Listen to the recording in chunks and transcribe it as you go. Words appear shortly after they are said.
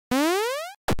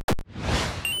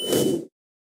Hey,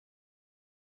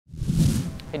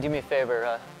 do me a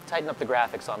favor, tighten up the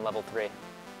graphics on level 3.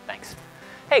 Thanks.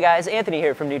 Hey guys, Anthony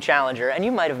here from New Challenger, and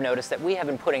you might have noticed that we have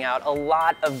been putting out a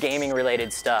lot of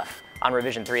gaming-related stuff on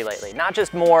Revision 3 lately. Not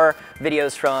just more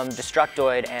videos from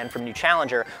Destructoid and from New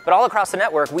Challenger, but all across the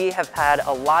network we have had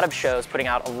a lot of shows putting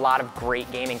out a lot of great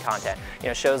gaming content. You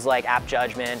know, shows like App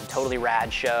Judgment, Totally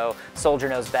Rad Show, Soldier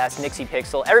Knows Best, Nixie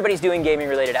Pixel, everybody's doing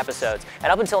gaming-related episodes.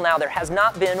 And up until now, there has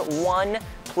not been one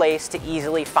place to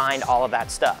easily find all of that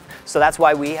stuff. So that's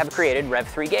why we have created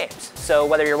Rev3Games. So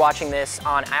whether you're watching this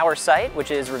on our site,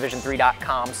 which is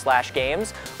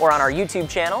revision3.com/games, or on our YouTube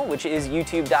channel, which is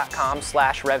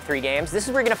youtube.com/Rev3Games, this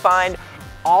is where you're gonna find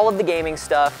all of the gaming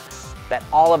stuff that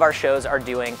all of our shows are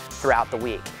doing throughout the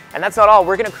week. And that's not all,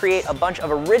 we're gonna create a bunch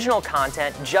of original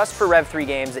content just for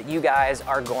Rev3Games that you guys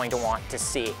are going to want to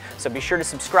see. So be sure to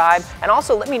subscribe, and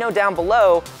also let me know down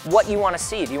below what you wanna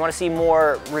see. Do you wanna see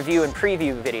more review and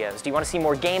preview videos? Do you wanna see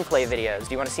more gameplay videos?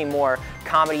 Do you wanna see more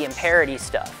comedy and parody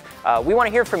stuff? We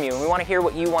wanna hear from you, and we wanna hear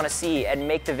what you wanna see and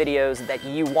make the videos that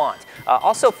you want.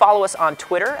 Also follow us on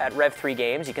Twitter at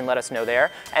Rev3Games, you can let us know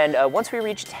there. And once we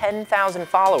reach 10,000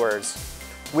 followers,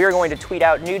 we are going to tweet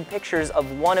out nude pictures of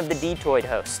one of the Detoid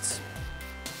hosts.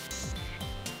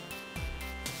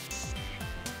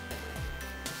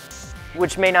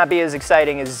 Which may not be as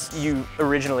exciting as you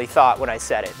originally thought when I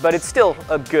said it, but it's still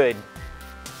a good.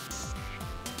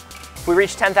 If we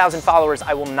reach 10,000 followers,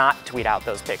 I will not tweet out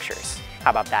those pictures. How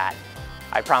about that?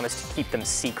 I promise to keep them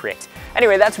secret.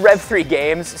 Anyway, that's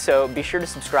Rev3Games, so be sure to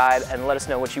subscribe and let us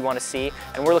know what you want to see,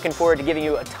 and we're looking forward to giving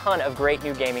you a ton of great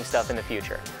new gaming stuff in the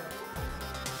future.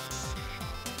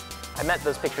 I meant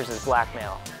those pictures as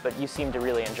blackmail, but you seem to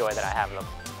really enjoy that I have them.